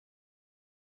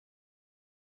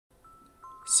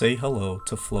Say hello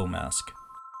to Flo Mask,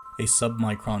 a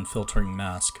sub-micron filtering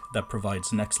mask that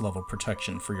provides next-level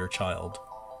protection for your child.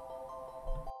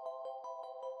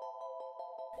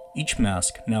 Each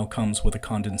mask now comes with a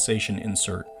condensation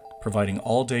insert, providing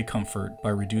all-day comfort by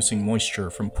reducing moisture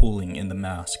from pooling in the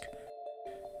mask.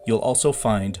 You'll also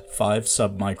find 5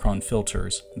 sub-micron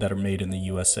filters that are made in the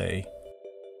USA.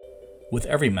 With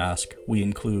every mask, we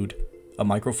include a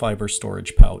microfiber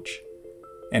storage pouch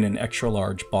and an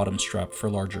extra-large bottom strap for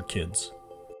larger kids.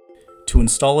 To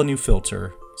install a new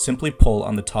filter, simply pull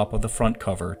on the top of the front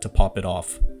cover to pop it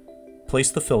off.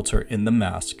 Place the filter in the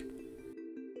mask.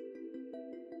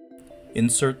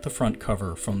 Insert the front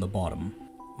cover from the bottom.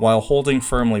 While holding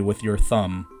firmly with your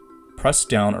thumb, press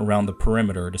down around the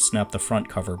perimeter to snap the front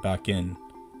cover back in.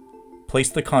 Place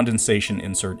the condensation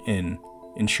insert in,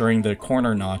 ensuring the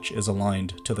corner notch is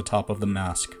aligned to the top of the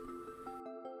mask.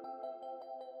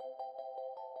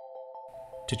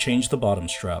 To change the bottom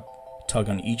strap, tug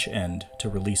on each end to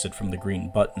release it from the green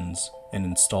buttons and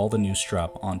install the new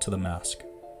strap onto the mask.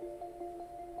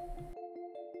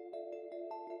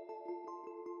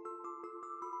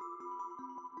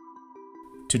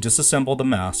 To disassemble the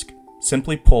mask,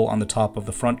 simply pull on the top of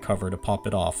the front cover to pop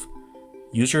it off.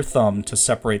 Use your thumb to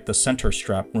separate the center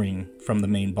strap ring from the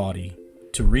main body.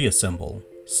 To reassemble,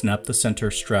 snap the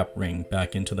center strap ring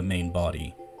back into the main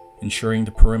body, ensuring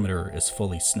the perimeter is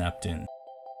fully snapped in.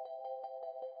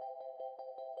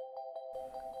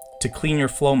 To clean your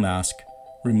Flo mask,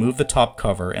 remove the top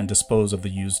cover and dispose of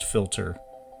the used filter.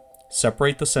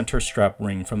 Separate the center strap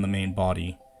ring from the main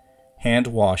body. Hand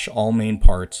wash all main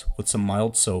parts with some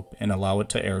mild soap and allow it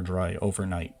to air dry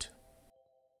overnight.